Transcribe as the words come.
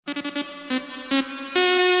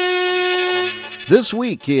This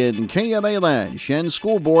week in KMA Land, Shen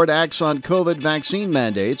School Board acts on COVID vaccine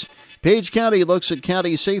mandates. Page County looks at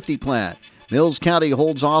county safety plan. Mills County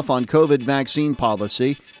holds off on COVID vaccine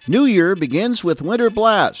policy. New Year begins with winter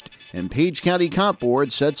blast. And Page County Comp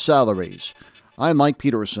Board sets salaries. I'm Mike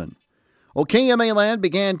Peterson. Well, KMA Land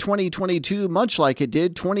began 2022 much like it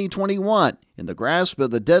did 2021, in the grasp of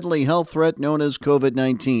the deadly health threat known as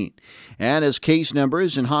COVID-19. And as case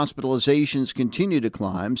numbers and hospitalizations continue to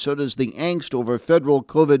climb, so does the angst over federal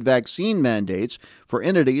COVID vaccine mandates for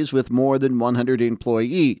entities with more than 100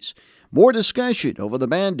 employees. More discussion over the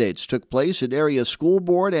mandates took place at area school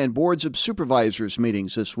board and boards of supervisors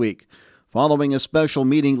meetings this week. Following a special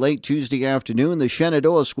meeting late Tuesday afternoon, the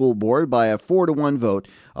Shenandoah School Board, by a 4-1 vote,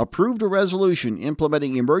 approved a resolution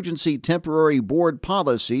implementing emergency temporary board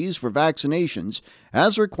policies for vaccinations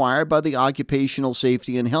as required by the Occupational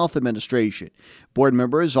Safety and Health Administration. Board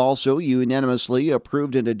members also unanimously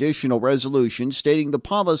approved an additional resolution stating the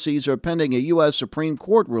policies are pending a U.S. Supreme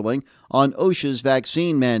Court ruling on OSHA's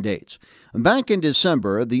vaccine mandates. Back in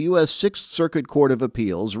December, the U.S. Sixth Circuit Court of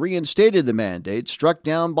Appeals reinstated the mandate struck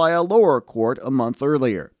down by a lower court a month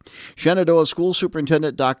earlier. Shenandoah School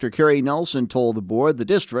Superintendent Dr. Carrie Nelson told the board the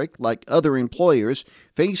district, like other employers,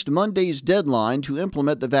 faced Monday's deadline to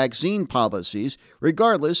implement the vaccine policies,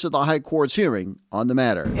 regardless of the High Court's hearing on the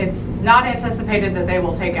matter. It's not anticipated that they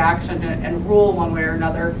will take action and rule one way or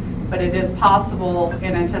another, but it is possible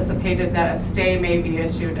and anticipated that a stay may be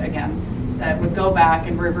issued again that would go back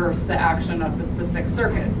and reverse the action of the Sixth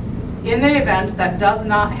Circuit. In the event that does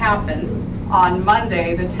not happen on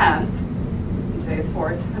Monday the 10th, today's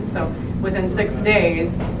 4th, so within 6 days,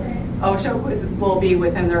 OSHA will be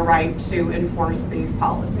within their right to enforce these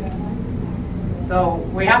policies. So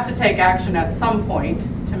we have to take action at some point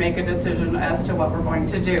to make a decision as to what we're going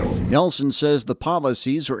to do. Nelson says the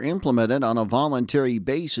policies are implemented on a voluntary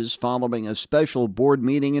basis following a special board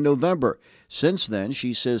meeting in November. Since then,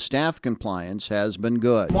 she says staff compliance has been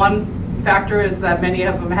good. One factor is that many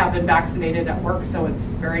of them have been vaccinated at work, so it's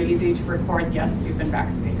very easy to record, yes, you've been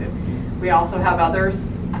vaccinated. We also have others,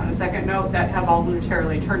 on a second note, that have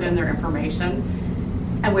voluntarily turned in their information.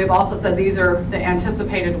 And we've also said these are the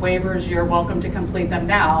anticipated waivers. You're welcome to complete them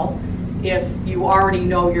now. If you already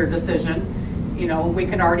know your decision, we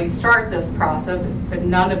can already start this process, but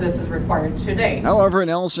none of this is required today. However,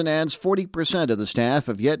 Nelson adds 40% of the staff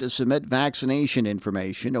have yet to submit vaccination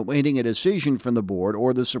information, awaiting a decision from the board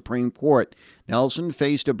or the Supreme Court. Nelson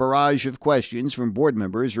faced a barrage of questions from board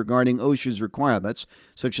members regarding OSHA's requirements,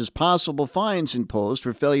 such as possible fines imposed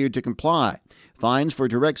for failure to comply. Fines for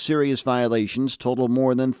direct serious violations total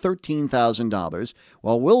more than $13,000,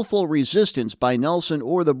 while willful resistance by Nelson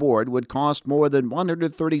or the board would cost more than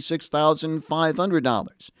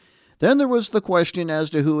 $136,500. Then there was the question as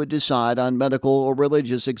to who would decide on medical or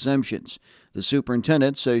religious exemptions. The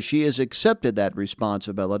superintendent says she has accepted that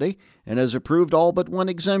responsibility and has approved all but one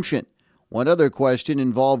exemption. One other question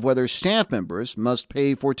involved whether staff members must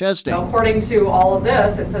pay for testing. Now, according to all of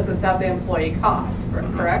this, it says it's at the employee cost,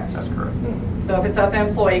 correct? That's correct. So if it's at the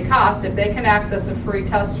employee cost, if they can access a free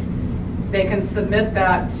test, they can submit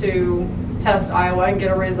that to Test Iowa and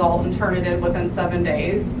get a result and turn it in within 7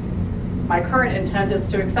 days. My current intent is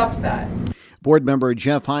to accept that. Board member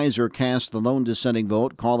Jeff Heiser cast the lone dissenting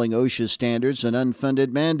vote, calling OSHA standards an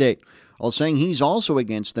unfunded mandate. While saying he's also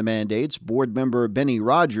against the mandates, board member Benny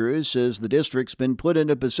Rogers says the district's been put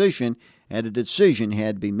in a position and a decision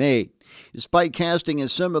had to be made. Despite casting a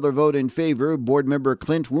similar vote in favor, board member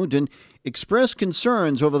Clint Wooten expressed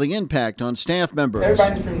concerns over the impact on staff members.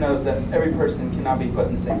 Everybody in this room knows that every person cannot be put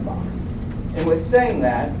in the same box. And with saying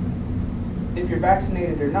that, if you're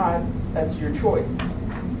vaccinated or not, that's your choice.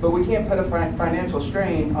 But we can't put a financial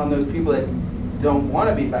strain on those people that don't want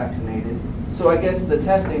to be vaccinated. So I guess the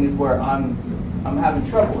testing is where I'm having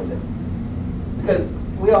trouble with it. Because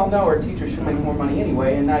we all know our teachers should make more money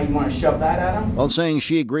anyway, and now you want to shove that at them? While saying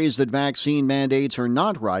she agrees that vaccine mandates are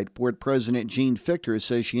not right, Board President Jean Fichter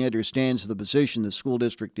says she understands the position the school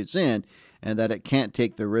district is in and that it can't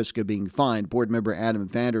take the risk of being fined. Board member Adam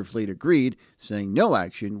Vanderfleet agreed, saying no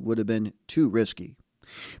action would have been too risky.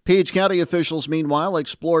 Page County officials, meanwhile,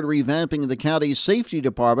 explored revamping the county's safety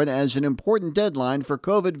department as an important deadline for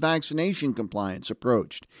COVID vaccination compliance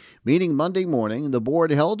approached. Meeting Monday morning, the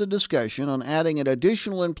board held a discussion on adding an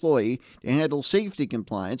additional employee to handle safety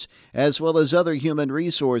compliance, as well as other human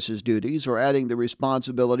resources duties, or adding the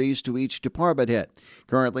responsibilities to each department head.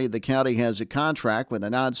 Currently, the county has a contract with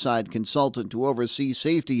an outside consultant to oversee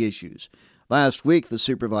safety issues. Last week, the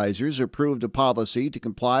supervisors approved a policy to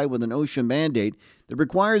comply with an OSHA mandate that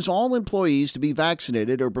requires all employees to be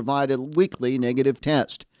vaccinated or provide a weekly negative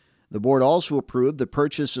test. The board also approved the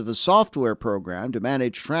purchase of a software program to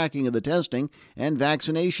manage tracking of the testing and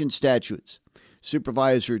vaccination statutes.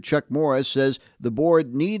 Supervisor Chuck Morris says the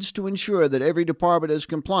board needs to ensure that every department is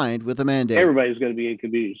compliant with the mandate. Everybody's going to be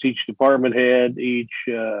inconvenienced. Each department head, each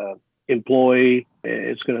employee,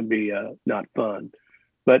 it's going to be not fun.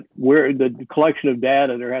 But where the collection of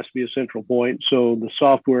data, there has to be a central point. So the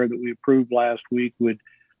software that we approved last week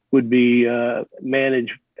would be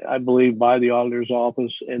managed, I believe, by the auditor's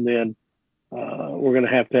office. And then we're going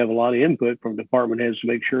to have a lot of input from department heads to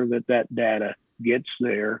make sure that that data gets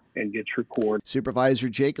there and gets recorded. Supervisor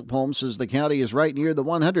Jacob Holmes says the county is right near the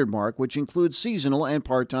 100 mark, which includes seasonal and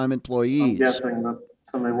part-time employees. I'm guessing that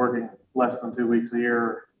somebody working less than 2 weeks a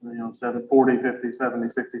year, 40, 50, 70,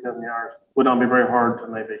 60, 70 hours would not be very hard to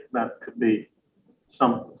maybe, that could be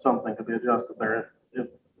something could be adjusted there if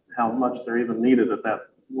how much they're even needed at that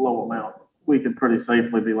low amount. We could pretty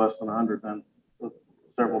safely be less than 100 then with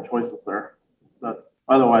several choices there. But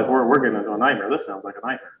otherwise, we're getting into a nightmare. This sounds like a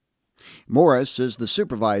nightmare. Morris says the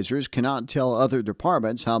supervisors cannot tell other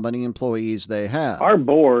departments how many employees they have. Our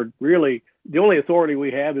board, really, the only authority we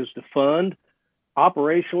have is to fund.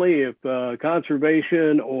 Operationally, if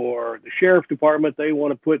conservation or the sheriff department, they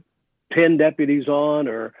want to put 10 deputies on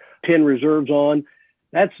or 10 reserves on,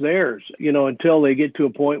 that's theirs, until they get to a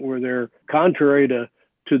point where they're contrary to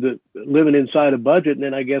the living inside a budget. And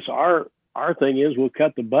then I guess our thing is we'll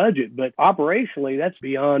cut the budget, but operationally that's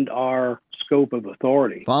beyond our scope of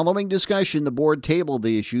authority. Following discussion, the board tabled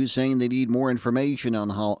the issue, saying they need more information on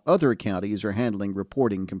how other counties are handling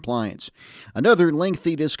reporting compliance. Another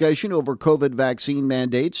lengthy discussion over COVID vaccine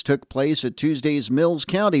mandates took place at Tuesday's Mills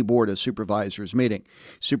County Board of Supervisors meeting.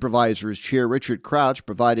 Supervisors Chair Richard Crouch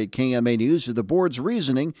provided KMA News with the board's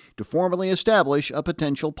reasoning to formally establish a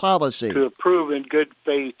potential policy. To approve in good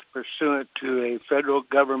faith pursuant to a federal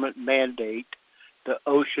government mandate the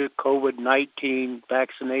OSHA COVID-19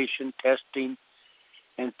 vaccination, testing,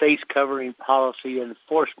 and face covering policy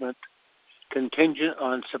enforcement contingent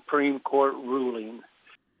on Supreme Court ruling.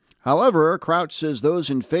 However, Crouch says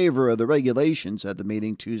those in favor of the regulations at the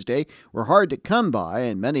meeting Tuesday were hard to come by,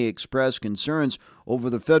 and many expressed concerns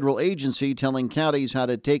over the federal agency telling counties how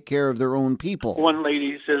to take care of their own people. One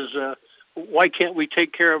lady says, why can't we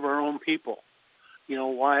take care of our own people?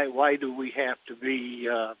 Why do we have to be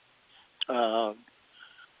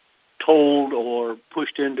told or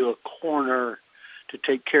pushed into a corner to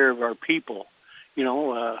take care of our people?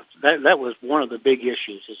 That was one of the big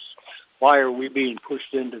issues, is why are we being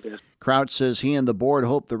pushed into this? Crouch says he and the board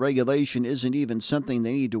hope the regulation isn't even something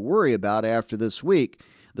they need to worry about after this week.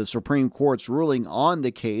 The Supreme Court's ruling on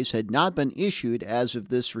the case had not been issued as of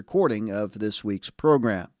this recording of this week's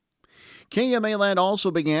program. KMA Land also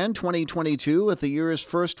began 2022 with the year's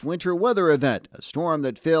first winter weather event, a storm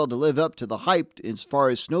that failed to live up to the hype as far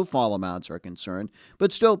as snowfall amounts are concerned,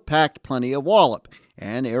 but still packed plenty of wallop,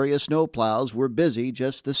 and area snowplows were busy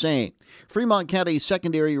just the same. Fremont County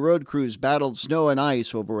secondary road crews battled snow and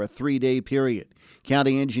ice over a 3-day period.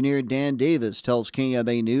 County engineer Dan Davis tells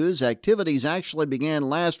KMA News activities actually began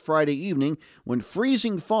last Friday evening when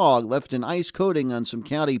freezing fog left an ice coating on some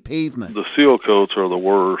county pavement. The seal coats are the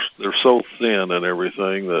worst. They're so thin and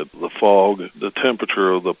everything that the fog, the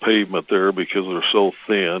temperature of the pavement there, because they're so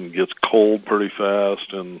thin, gets cold pretty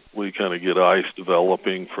fast, and we kind of get ice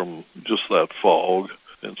developing from just that fog.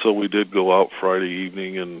 And so we did go out Friday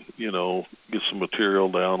evening and, get some material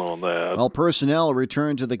down on that. While personnel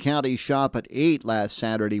returned to the county shop at 8 last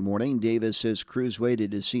Saturday morning, Davis says crews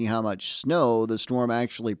waited to see how much snow the storm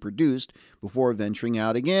actually produced before venturing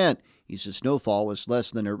out again. He says snowfall was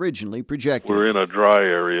less than originally projected. We're in a dry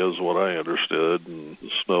area is what I understood, and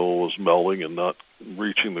the snow was melting and not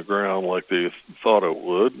reaching the ground like they thought it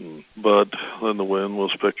would. But then the wind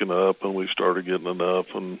was picking up, and we started getting enough,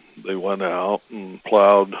 and they went out and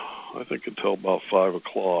plowed, I think, until about 5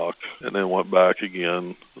 o'clock, and then went back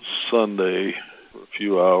again Sunday for a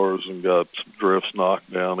few hours and got some drifts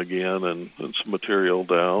knocked down again and some material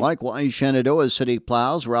down. Likewise, Shenandoah City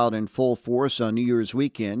plows were out in full force on New Year's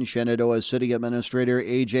weekend. Shenandoah City Administrator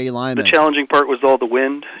A.J. Lyman. The challenging part was all the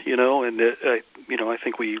wind, and I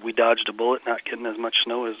think we dodged a bullet not getting as much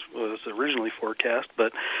snow as was originally forecast,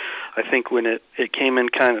 but I think when it came in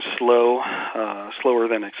kind of slower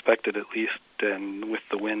than expected at least, and with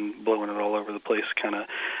the wind blowing it all over the place, kind of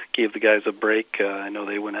gave the guys a break. I know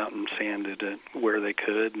they went out and sanded it where they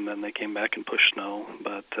could, and then they came back and pushed snow.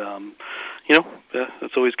 But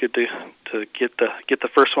it's always good to get the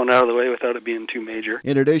first one out of the way without it being too major.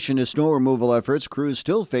 In addition to snow removal efforts, crews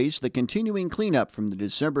still face the continuing cleanup from the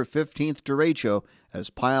December 15th derecho as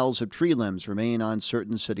piles of tree limbs remain on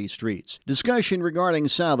certain city streets. Discussion regarding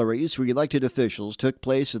salaries for elected officials took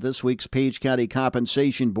place at this week's Page County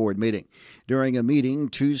Compensation Board meeting. During a meeting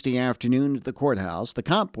Tuesday afternoon at the courthouse, the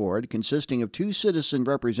Comp Board, consisting of 2 citizen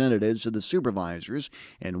representatives of the supervisors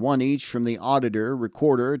and 1 each from the auditor,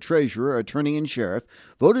 recorder, treasurer, attorney, and sheriff,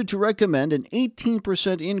 voted to recommend an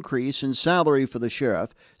 18% increase in salary for the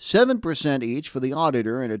sheriff, 7% each for the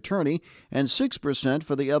auditor and attorney, and 6%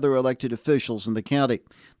 for the other elected officials in the county.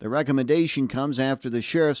 The recommendation comes after the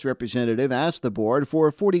sheriff's representative asked the board for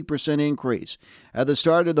a 40% increase. At the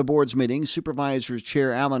start of the board's meeting, Supervisors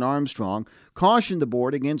Chair Alan Armstrong cautioned the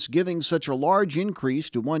board against giving such a large increase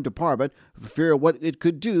to one department for fear of what it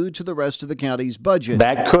could do to the rest of the county's budget.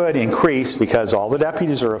 That could increase because all the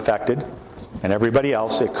deputies are affected and everybody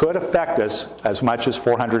else. It could affect us as much as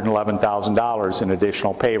 $411,000 in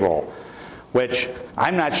additional payroll, which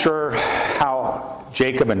I'm not sure how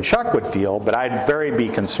Jacob and Chuck would feel, but I'd very be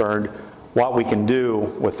concerned what we can do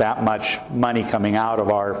with that much money coming out of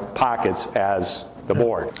our pockets as the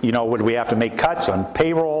board. You know, would we have to make cuts on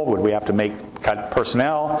payroll? Would we have to cut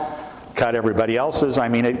personnel? Cut everybody else's? I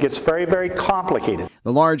mean, it gets very, very complicated.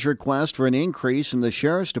 The large request for an increase in the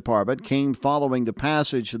Sheriff's Department came following the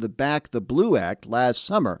passage of the Back the Blue Act last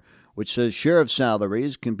summer, which says sheriff's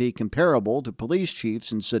salaries can be comparable to police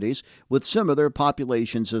chiefs in cities with similar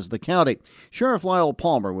populations as the county. Sheriff Lyle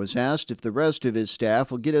Palmer was asked if the rest of his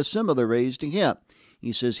staff will get a similar raise to him.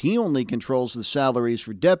 He says he only controls the salaries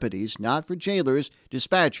for deputies, not for jailers,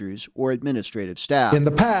 dispatchers, or administrative staff. In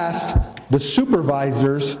the past, the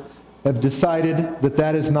supervisors have decided that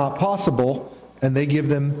that is not possible, and they give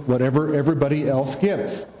them whatever everybody else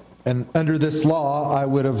gives. And under this law, I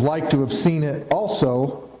would have liked to have seen it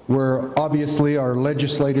also where obviously our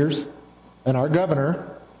legislators and our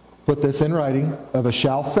governor put this in writing of a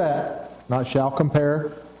shall set, not shall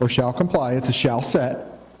compare or shall comply, it's a shall set,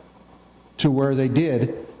 to where they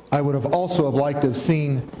did. I would have also liked to have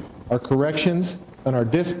seen our corrections and our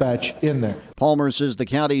dispatch in there. Palmer says the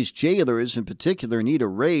county's jailers in particular need a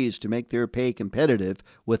raise to make their pay competitive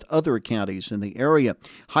with other counties in the area.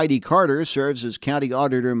 Heidi Carter serves as County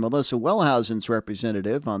Auditor Melissa Wellhausen's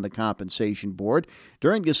representative on the Compensation Board.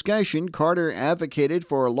 During discussion, Carter advocated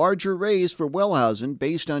for a larger raise for Wellhausen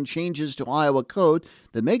based on changes to Iowa code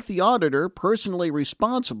that make the auditor personally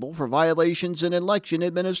responsible for violations in election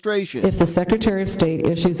administration. If the Secretary of State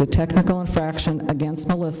issues a technical infraction against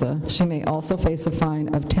Melissa, she may also face a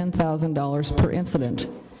fine of $10,000 per incident.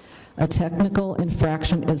 A technical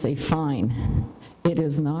infraction is a fine. It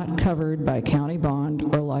is not covered by county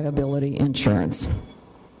bond or liability insurance.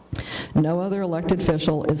 No other elected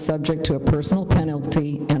official is subject to a personal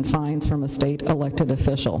penalty and fines from a state elected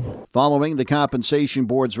official. Following the Compensation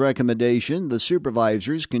Board's recommendation, the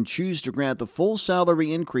supervisors can choose to grant the full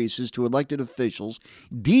salary increases to elected officials,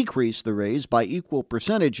 decrease the raise by equal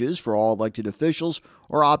percentages for all elected officials,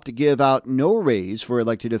 or opt to give out no raise for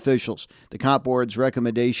elected officials. The Comp Board's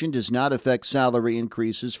recommendation does not affect salary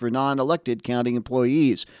increases for non-elected county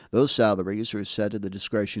employees. Those salaries are set at the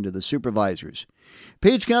discretion of the supervisors.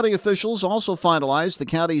 Page County officials also finalized the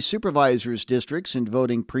county supervisors' districts and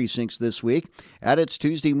voting precincts this week. At its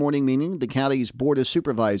Tuesday morning meeting, the county's Board of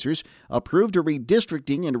Supervisors approved a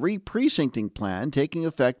redistricting and re-precincting plan taking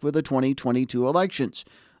effect for the 2022 elections.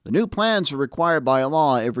 The new plans are required by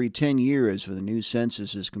law every 10 years when the new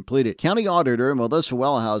census is completed. County Auditor Melissa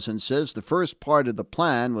Wellhausen says the first part of the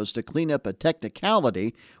plan was to clean up a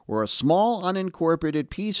technicality where a small unincorporated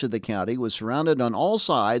piece of the county was surrounded on all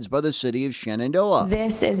sides by the city of Shenandoah.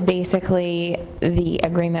 This is basically the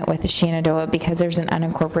agreement with Shenandoah because there's an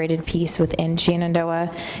unincorporated piece within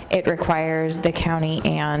Shenandoah. It requires the county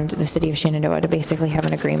and the city of Shenandoah to basically have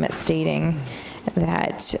an agreement stating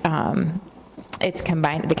that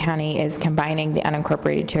the county is combining the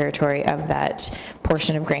unincorporated territory of that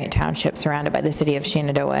portion of Grant Township surrounded by the city of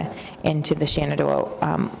Shenandoah into the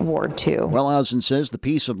Shenandoah Ward 2. Wellhausen says the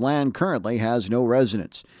piece of land currently has no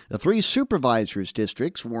residents. The 3 supervisors'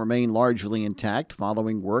 districts will remain largely intact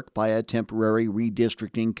following work by a temporary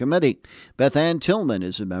redistricting committee. Beth Ann Tillman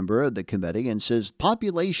is a member of the committee and says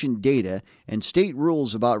population data and state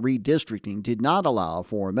rules about redistricting did not allow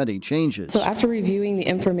for many changes. So after reviewing the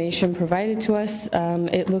information provided to us,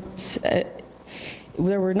 it looked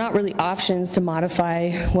there were not really options to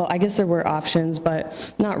modify. Well, I guess there were options,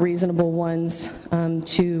 but not reasonable ones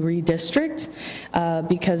to redistrict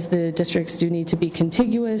because the districts do need to be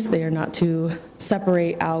contiguous. They are not to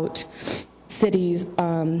separate out cities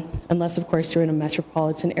unless, of course, you're in a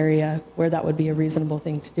metropolitan area where that would be a reasonable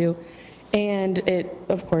thing to do. And it,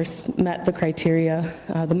 of course, met the criteria,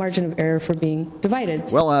 the margin of error for being divided.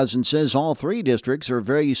 Wellhausen says all three districts are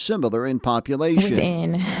very similar in population.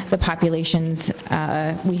 Within the populations,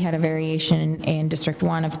 we had a variation in District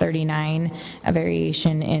 1 of 39, a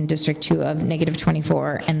variation in District 2 of negative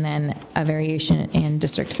 24, and then a variation in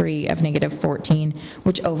District 3 of negative 14,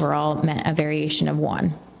 which overall meant a variation of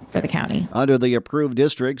 1. For the county. Under the approved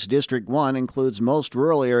districts, District 1 includes most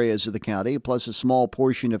rural areas of the county, plus a small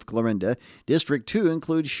portion of Clarinda. District 2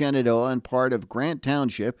 includes Shenandoah and part of Grant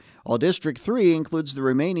Township, while District 3 includes the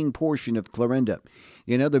remaining portion of Clarinda.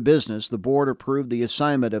 In other business, the board approved the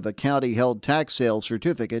assignment of a county-held tax sale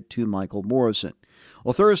certificate to Michael Morrison.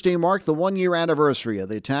 Well, Thursday marked the one-year anniversary of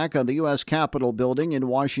the attack on the U.S. Capitol building in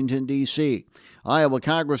Washington, D.C. Iowa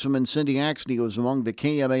Congresswoman Cindy Axne was among the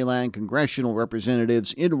KMA Land congressional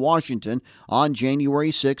representatives in Washington on January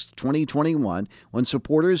 6, 2021, when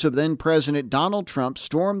supporters of then-President Donald Trump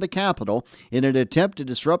stormed the Capitol in an attempt to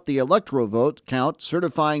disrupt the electoral vote count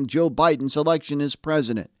certifying Joe Biden's election as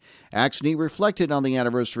president. Axne reflected on the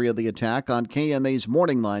anniversary of the attack on KMA's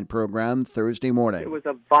Morning Line program Thursday morning. It was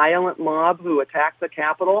a violent mob who attacked the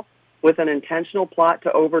Capitol with an intentional plot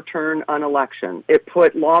to overturn an election. It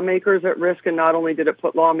put lawmakers at risk, and not only did it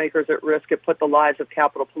put lawmakers at risk, it put the lives of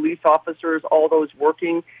Capitol police officers, all those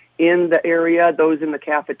working in the area, those in the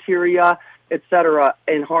cafeteria, etc.,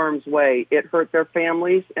 in harm's way. It hurt their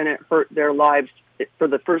families, and it hurt their lives for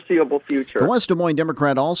the foreseeable future. The West Des Moines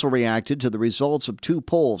Democrat also reacted to the results of two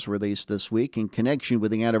polls released this week in connection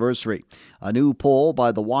with the anniversary. A new poll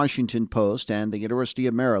by the Washington Post and the University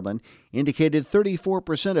of Maryland indicated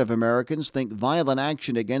 34% of Americans think violent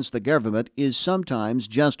action against the government is sometimes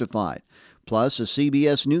justified. Plus, a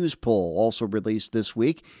CBS News poll also released this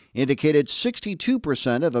week indicated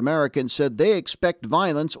 62% of Americans said they expect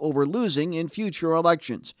violence over losing in future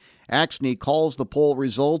elections. Axne calls the poll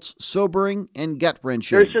results sobering and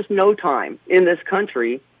gut-wrenching. There's just no time in this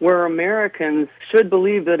country where Americans should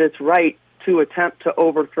believe that it's right to attempt to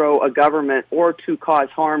overthrow a government or to cause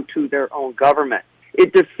harm to their own government.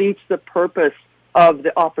 It defeats the purpose of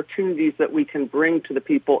the opportunities that we can bring to the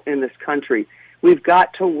people in this country. We've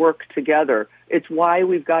got to work together. It's why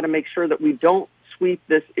we've got to make sure that we don't sweep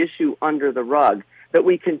this issue under the rug, that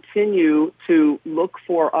we continue to look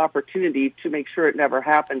for opportunity to make sure it never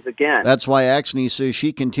happens again. That's why Axne says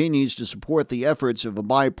she continues to support the efforts of a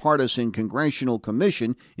bipartisan congressional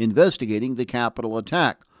commission investigating the Capitol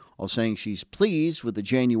attack. While saying she's pleased with the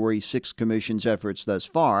January 6th Commission's efforts thus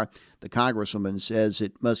far, the Congresswoman says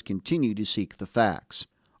it must continue to seek the facts.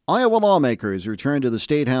 Iowa lawmakers returned to the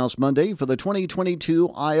State House Monday for the 2022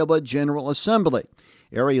 Iowa General Assembly.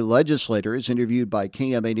 Area legislators interviewed by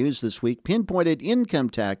KMA News this week pinpointed income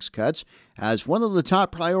tax cuts as one of the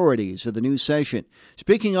top priorities of the new session.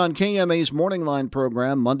 Speaking on KMA's Morning Line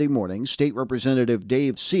program Monday morning, State Representative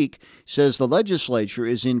Dave Seek says the legislature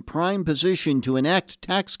is in prime position to enact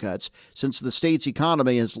tax cuts since the state's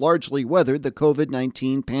economy has largely weathered the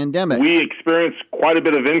COVID-19 pandemic. We experienced quite a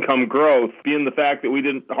bit of income growth, being the fact that we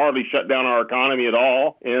didn't hardly shut down our economy at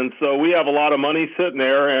all. And so we have a lot of money sitting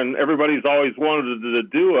there, and everybody's always wanted to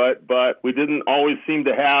do it, but we didn't always seem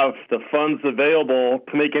to have the funds available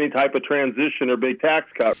to make any type of transition or big tax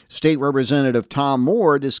cut. State Representative Tom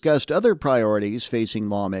Moore discussed other priorities facing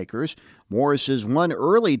lawmakers. Moore says one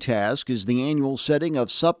early task is the annual setting of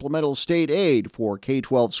supplemental state aid for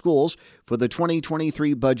K-12 schools for the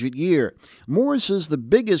 2023 budget year. Moore says the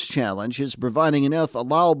biggest challenge is providing enough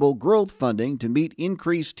allowable growth funding to meet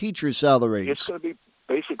increased teacher salaries. It's going to be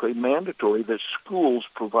basically mandatory that schools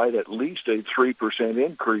provide at least a 3%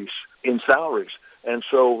 increase in salaries. And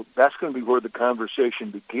so that's going to be where the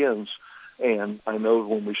conversation begins. And I know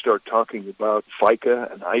when we start talking about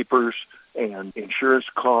FICA and IPERS and insurance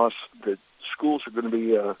costs, that schools are going to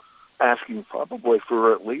be asking probably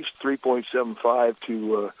for at least 3.75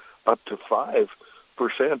 to up to 5%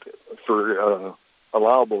 for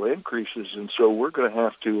allowable increases. And so we're going to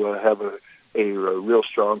have a real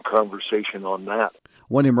strong conversation on that.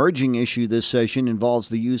 One emerging issue this session involves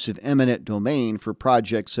the use of eminent domain for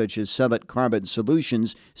projects such as Summit Carbon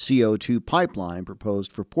Solutions' CO2 pipeline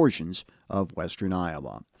proposed for portions of western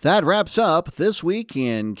Iowa. That wraps up This Week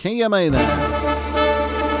in KMA Land.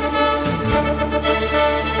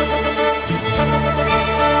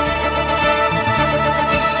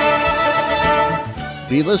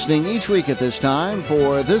 Be listening each week at this time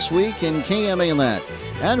for This Week in KMA Land.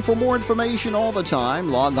 And for more information all the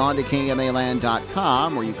time, log on to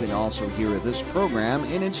KMAland.com, where you can also hear this program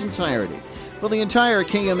in its entirety. For the entire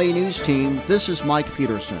KMA News team, this is Mike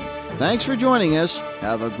Peterson. Thanks for joining us.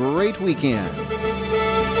 Have a great weekend.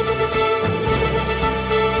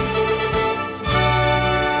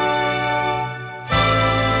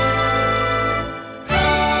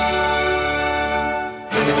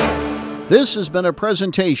 This has been a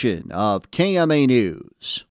presentation of KMA News.